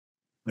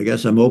I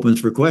guess I'm open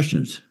for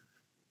questions.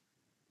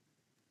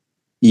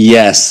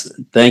 Yes,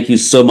 thank you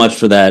so much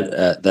for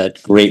that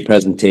great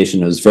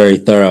presentation. It was very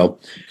thorough.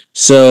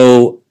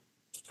 So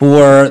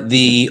for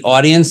the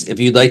audience, if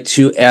you'd like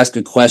to ask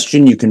a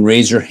question, you can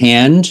raise your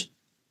hand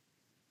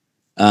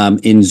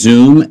in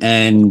Zoom,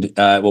 and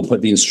we'll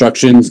put the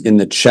instructions in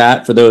the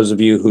chat for those of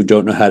you who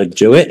don't know how to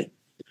do it.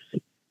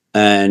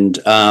 And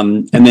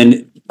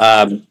then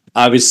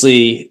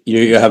obviously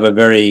you have a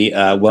very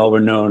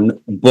well-renowned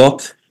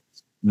book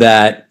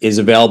that is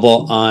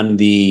available on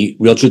the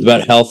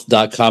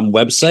realtruthabout.health.com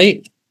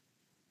website.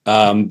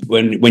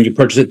 When you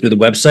purchase it through the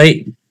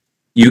website,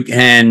 you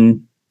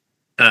can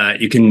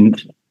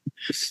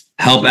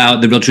help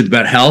out the Real Truth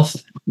About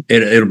Health.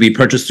 It'll be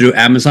purchased through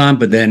Amazon,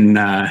 but then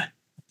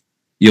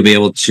you'll be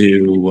able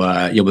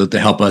to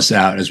help us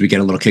out as we get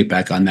a little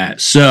kickback on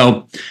that.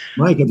 So,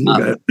 Mike,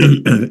 I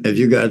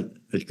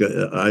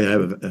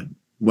have,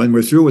 when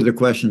we're through with the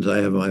questions, I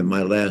have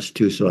my last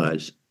two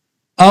slides.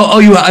 I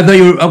thought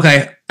you were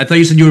okay. I thought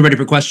you said you were ready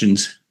for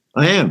questions.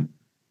 I am.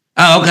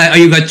 Oh, okay. Oh,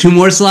 you got two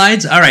more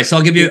slides? All right. So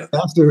I'll give you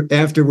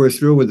after we're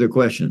through with the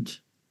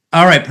questions.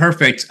 All right.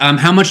 Perfect.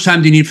 How much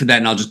time do you need for that?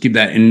 And I'll just keep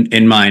that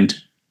in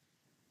mind.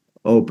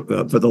 Oh,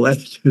 for the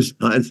last two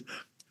slides,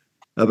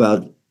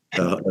 about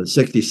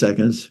 60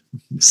 seconds.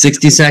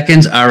 60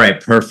 seconds. All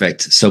right.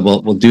 Perfect. So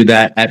we'll do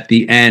that at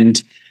the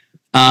end.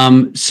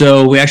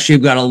 So we actually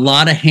have got a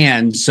lot of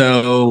hands.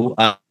 So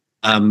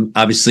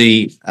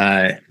obviously,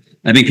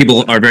 I think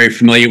people are very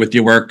familiar with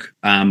your work,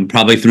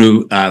 probably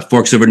through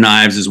Forks Over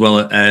Knives as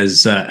well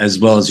as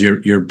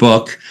your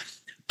book.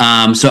 So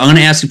I'm going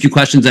to ask a few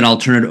questions, and I'll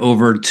turn it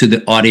over to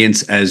the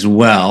audience as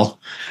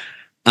well.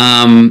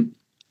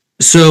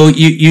 So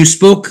you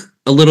spoke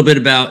a little bit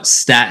about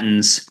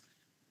statins,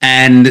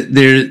 and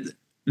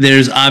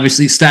there's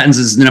obviously statins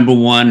is number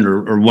one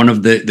or one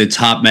of the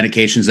top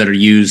medications that are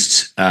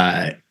used,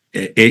 that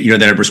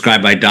are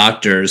prescribed by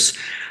doctors.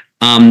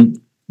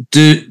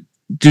 Do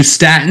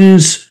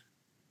statins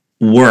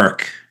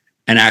work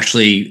and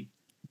actually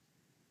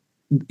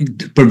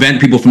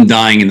prevent people from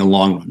dying in the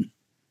long run?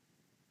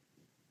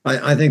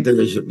 I think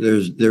there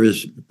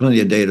is plenty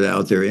of data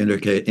out there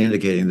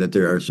indicating that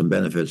there are some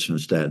benefits from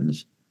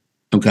statins.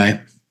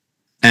 Okay,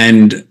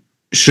 and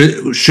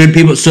should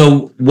people?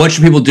 So what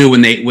should people do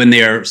when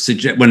their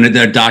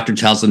doctor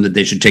tells them that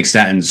they should take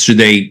statins? Should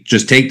they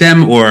just take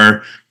them,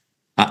 or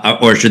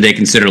should they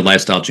consider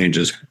lifestyle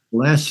changes?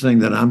 Last thing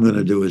that I'm going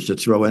to do is to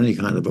throw any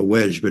kind of a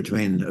wedge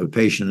between a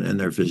patient and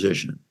their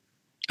physician.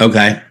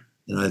 Okay.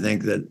 And I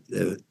think that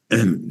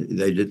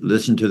they did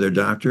listen to their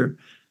doctor,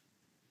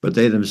 but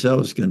they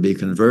themselves can be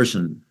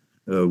conversant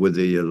with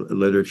the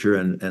literature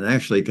and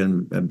actually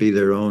can be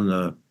their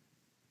own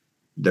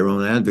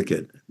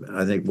advocate.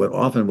 I think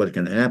what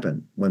can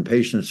happen when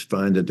patients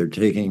find that they're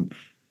taking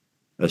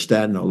a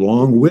statin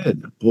along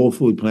with whole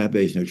food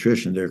plant-based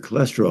nutrition, their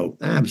cholesterol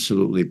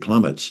absolutely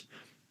plummets.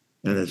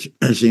 And it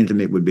seemed to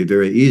me it would be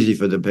very easy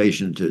for the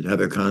patient to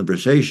have a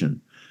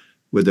conversation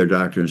with their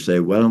doctor and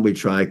say, why don't we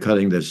try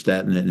cutting the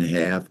statin in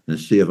half and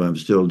see if I'm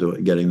still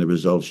getting the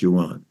results you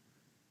want.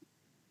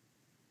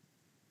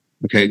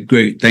 Okay,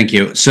 great. Thank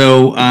you.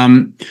 So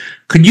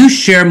could you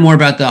share more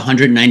about the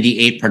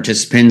 198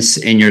 participants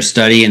in your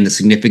study and the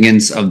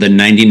significance of the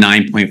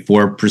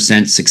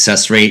 99.4%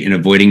 success rate in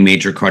avoiding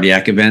major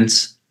cardiac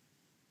events?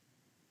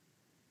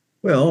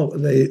 Well,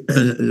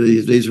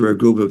 these were a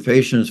group of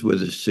patients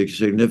with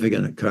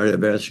significant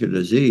cardiovascular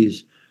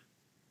disease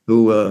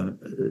who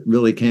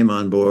really came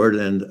on board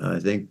and I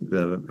think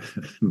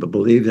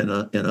believed in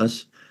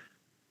us.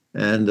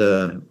 And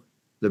the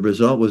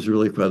result was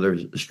really rather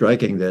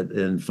striking that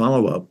in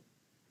follow-up,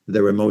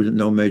 there were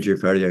no major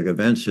cardiac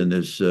events in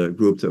this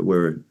group that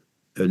were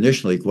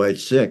initially quite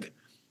sick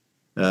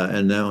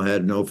and now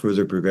had no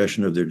further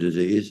progression of their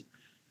disease.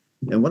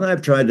 And what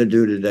I've tried to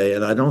do today,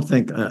 and I don't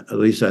think, at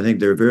least I think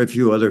there are very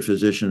few other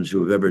physicians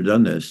who have ever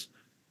done this,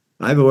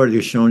 I've already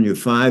shown you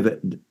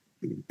 5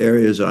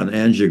 areas on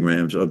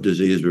angiograms of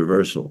disease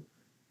reversal.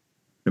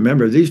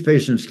 Remember, these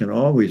patients can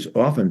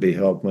often be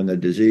helped when the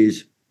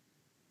disease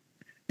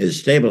is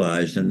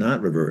stabilized and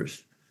not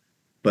reversed.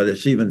 But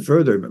it's even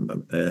further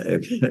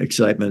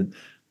excitement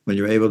when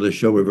you're able to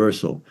show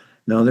reversal.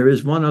 Now, there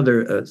is one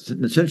other,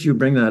 since you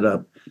bring that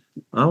up,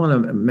 I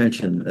want to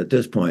mention at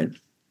this point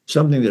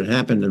something that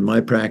happened in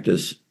my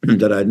practice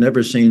that I'd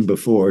never seen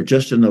before,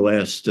 just in the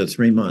last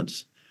 3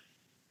 months.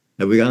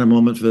 Have we got a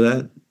moment for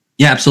that?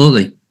 Yeah,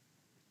 absolutely.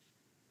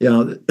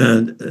 Yeah,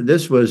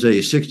 this was a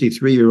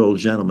 63-year-old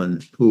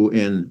gentleman who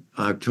in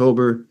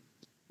October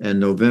and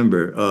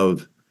November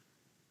of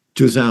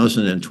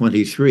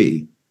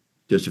 2023,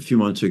 just a few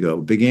months ago,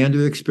 began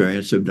to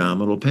experience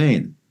abdominal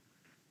pain.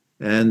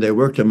 And they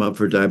worked him up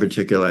for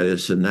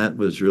diverticulitis, and that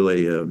was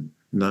really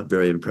not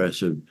very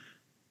impressive.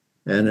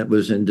 And it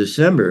was in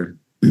December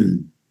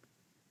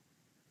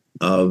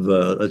of,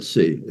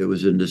 it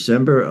was in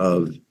December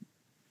of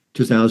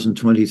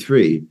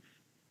 2023.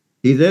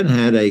 He then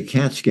had a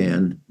CAT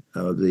scan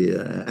of the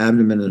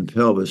abdomen and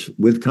pelvis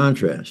with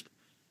contrast.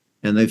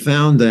 And they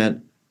found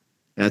that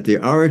at the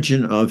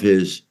origin of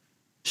his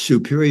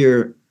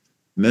superior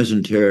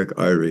mesenteric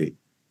artery,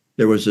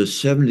 there was a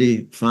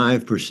 75%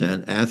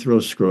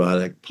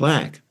 atherosclerotic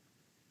plaque.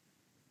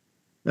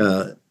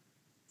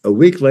 A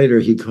week later,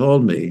 he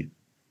called me,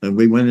 and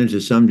we went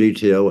into some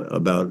detail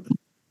about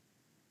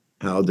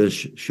how this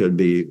should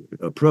be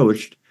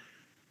approached.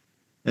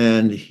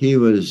 And he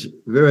was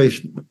very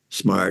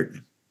smart,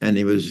 and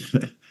he was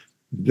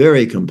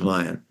very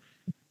compliant.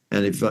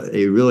 And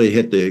he really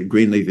hit the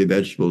green leafy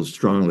vegetables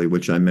strongly,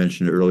 which I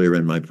mentioned earlier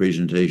in my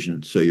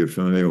presentation, so you're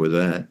familiar with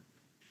that.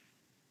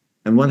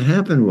 And what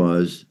happened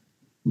was,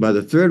 by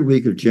the third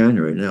week of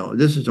January, now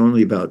this is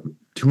only about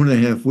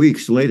 2.5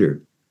 weeks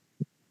later,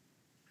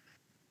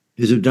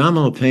 his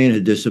abdominal pain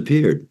had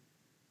disappeared.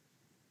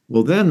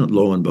 Well, then,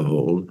 lo and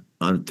behold,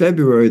 on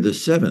February the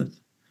 7th,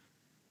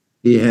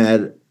 he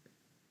had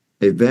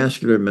a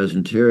vascular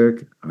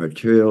mesenteric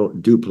arterial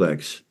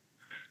duplex,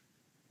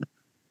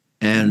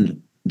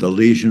 and the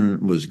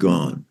lesion was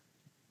gone.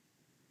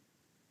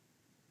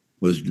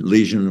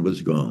 Lesion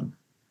was gone.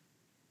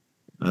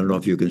 I don't know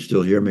if you can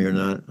still hear me or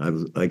not.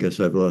 I guess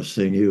I've lost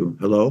seeing you.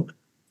 Hello?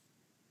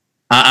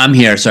 I'm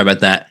here. Sorry about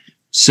that.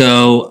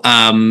 So,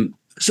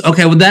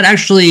 okay, well, that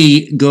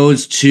actually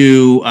goes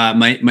to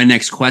my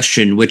next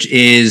question, which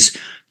is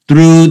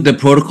through the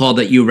protocol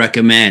that you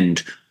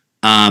recommend,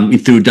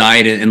 through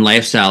diet and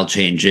lifestyle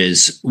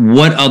changes,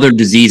 what other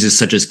diseases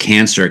such as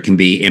cancer can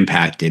be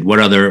impacted?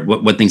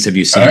 What things have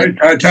you seen?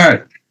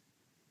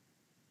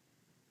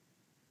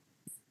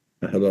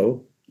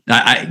 Hello?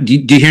 Do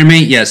you hear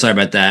me? Yeah, sorry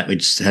about that. We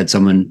just had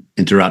someone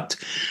interrupt.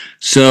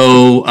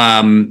 So,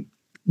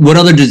 what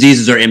other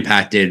diseases are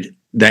impacted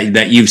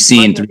that you've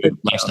seen through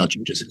lifestyle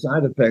changes?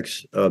 Side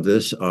effects of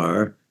this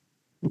are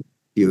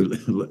you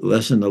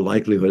lessen the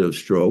likelihood of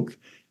stroke,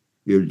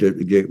 you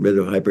get rid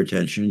of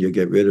hypertension, you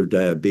get rid of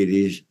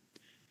diabetes,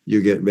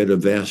 you get rid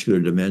of vascular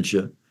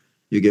dementia,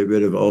 you get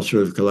rid of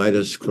ulcerative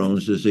colitis,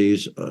 Crohn's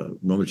disease,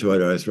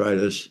 rheumatoid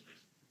arthritis,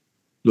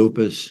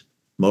 lupus,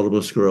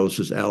 multiple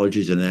sclerosis,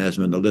 allergies, and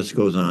asthma, and the list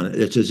goes on.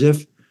 It's as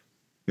if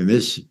in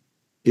this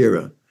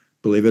era,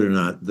 believe it or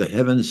not, the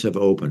heavens have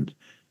opened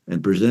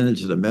and presented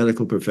to the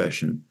medical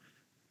profession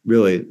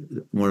really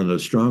one of the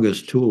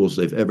strongest tools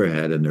they've ever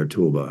had in their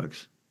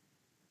toolbox.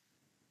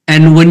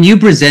 And when you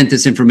present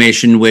this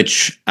information,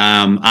 which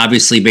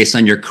obviously based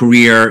on your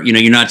career,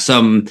 you're not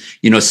some,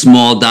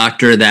 small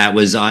doctor that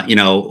was,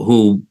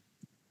 who,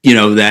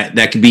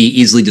 that could be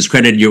easily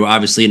discredited. You're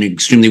obviously an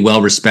extremely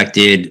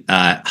well-respected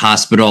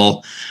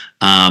hospital,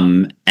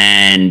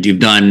 and you've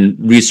done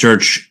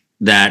research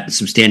that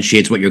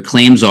substantiates what your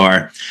claims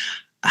are.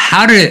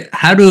 How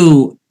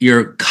do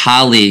your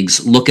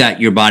colleagues look at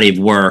your body of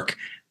work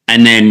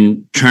and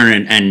then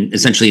turn and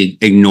essentially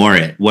ignore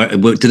it?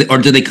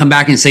 Do they come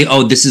back and say,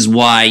 "Oh, this is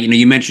why"?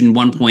 You mentioned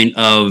one point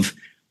of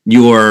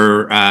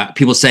your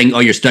people saying, "Oh,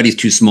 your study's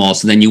too small,"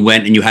 so then you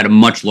went and you had a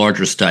much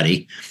larger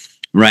study,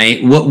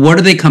 right? What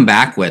do they come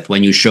back with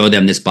when you show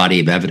them this body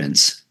of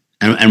evidence,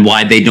 and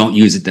why they don't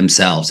use it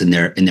themselves in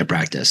their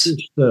practice?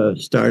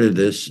 Started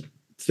this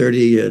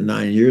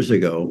 39 years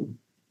ago.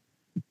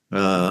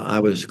 I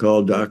was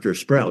called Dr.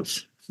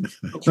 Sprouts,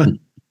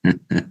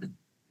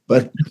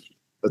 but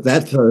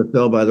that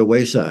fell by the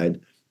wayside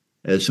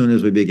as soon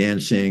as we began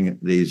seeing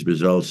these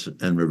results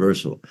and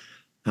reversal.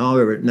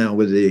 However, now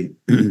with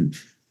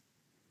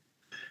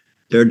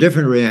there are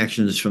different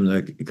reactions from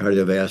the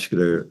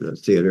cardiovascular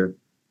theater.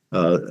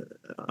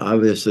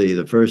 Obviously,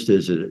 the first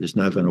is that it's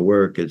not going to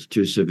work. It's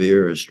too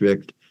severe or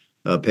strict.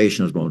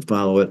 Patients won't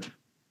follow it.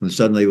 And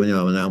suddenly,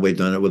 now we've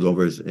done it with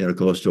over,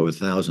 close to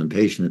 1,000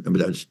 patients. But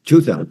that's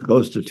 2,000,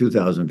 close to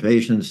 2,000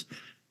 patients.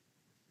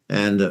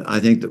 And I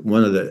think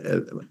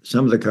that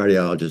some of the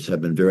cardiologists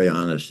have been very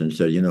honest and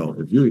said,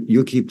 if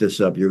you keep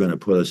this up, you're going to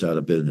put us out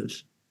of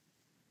business.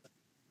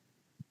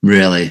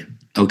 Really?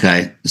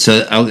 Okay.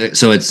 So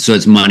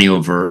it's money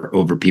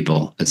over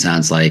people. It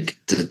sounds like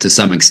to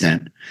some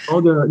extent.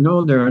 Oh, there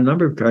are a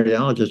number of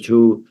cardiologists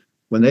who,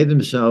 when they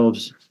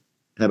themselves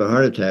have a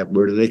heart attack,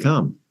 where do they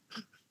come?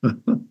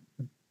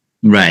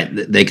 Right.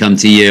 They come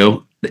to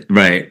you.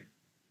 Right.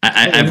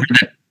 I've heard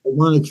that. They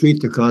want to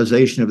treat the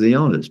causation of the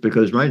illness,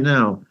 because right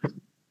now,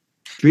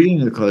 treating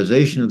the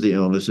causation of the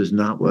illness is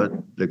not what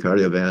the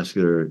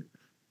cardiovascular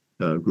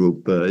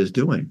group is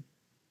doing.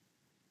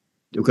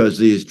 Because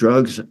these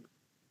drugs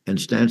and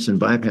stents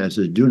and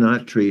bypasses do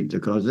not treat the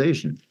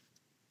causation.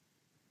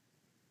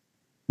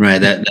 Right.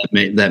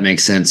 That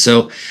makes sense.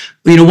 So,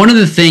 one of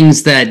the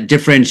things that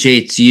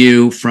differentiates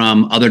you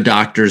from other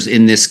doctors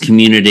in this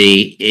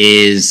community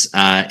is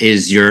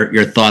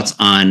your thoughts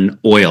on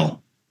oil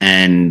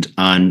and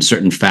on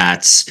certain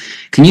fats.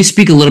 Can you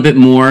speak a little bit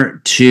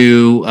more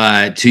to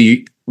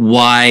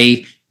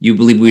why you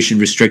believe we should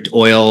restrict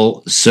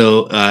oil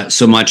so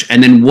much,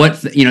 and then what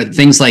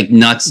things like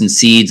nuts and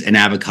seeds and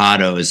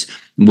avocados?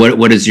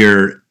 What is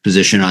your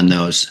position on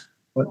those?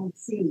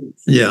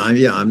 Yeah,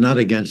 I'm not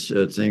against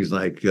things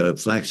like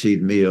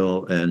flaxseed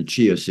meal and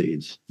chia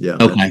seeds. Yeah.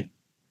 Okay.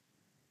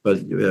 But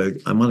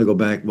I want to go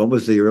back. What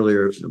was the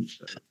earlier?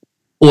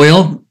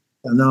 Oil?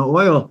 No,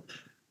 oil.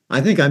 I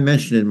think I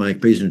mentioned in my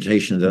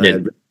presentation that I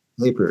had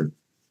paper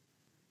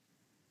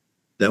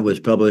that was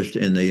published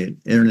in the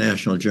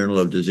International Journal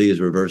of Disease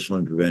Reversal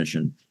and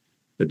Prevention.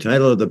 The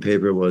title of the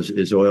paper was,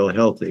 "Is Oil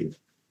Healthy?"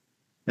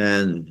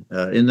 And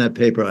in that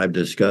paper, I've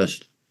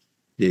discussed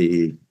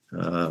the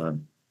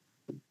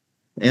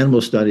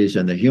animal studies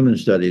and the human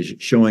studies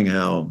showing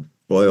how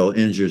oil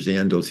injures the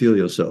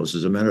endothelial cells.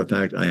 As a matter of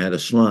fact, I had a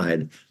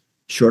slide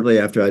shortly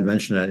after I'd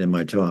mentioned that in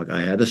my talk.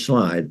 I had a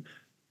slide,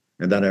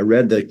 and then I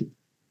read the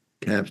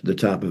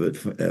top of it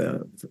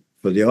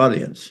for the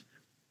audience.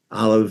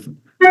 Olive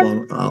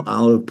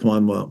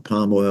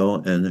palm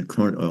oil, and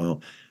corn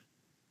oil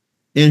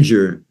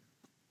injure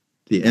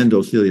the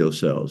endothelial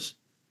cells.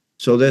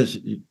 So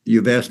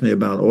you've asked me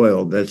about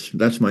oil.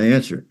 That's my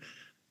answer.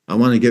 I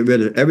want to get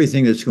rid of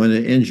everything that's going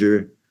to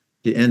injure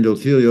the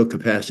endothelial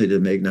capacity to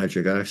make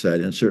nitric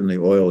oxide, and certainly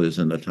oil is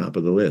in the top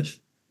of the list.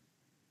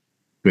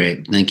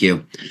 Great, thank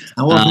you.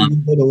 How often do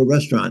you go to a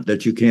restaurant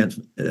that you can't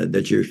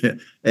that you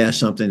ask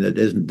something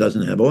that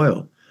doesn't have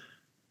oil?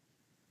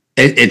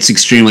 It's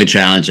extremely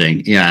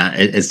challenging. Yeah,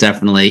 it's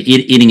definitely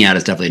eating out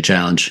is definitely a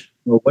challenge.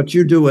 Well, what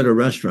you do at a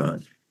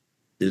restaurant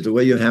is the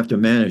way you have to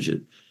manage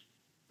it.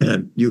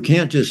 You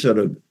can't just sort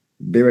of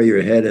bury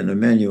your head in a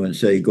menu and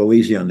say, "Go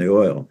easy on the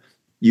oil."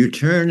 You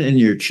turn in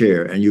your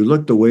chair and you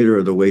look the waiter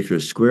or the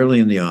waitress squarely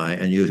in the eye,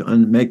 and you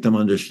make them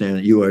understand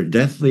that you are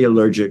deathly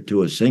allergic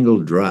to a single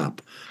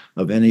drop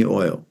of any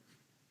oil.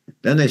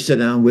 Then they sit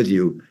down with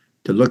you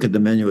to look at the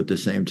menu at the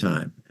same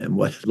time. And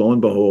lo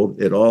and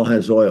behold, it all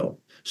has oil.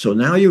 So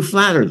now you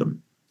flatter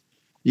them.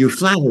 You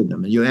flatter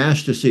them and you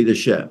ask to see the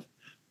chef.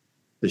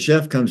 The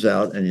chef comes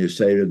out and you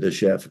say to the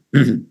chef,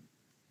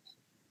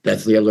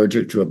 "Deathly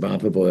allergic to a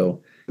drop of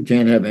oil,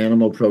 can't have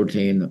animal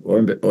protein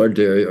or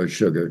dairy or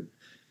sugar."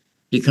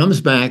 He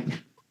comes back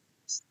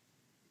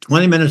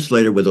 20 minutes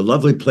later with a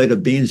lovely plate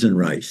of beans and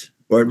rice,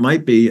 or it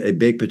might be a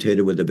baked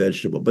potato with a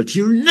vegetable. But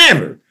you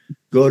never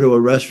go to a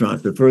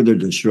restaurant to further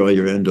destroy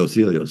your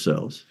endothelial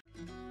cells.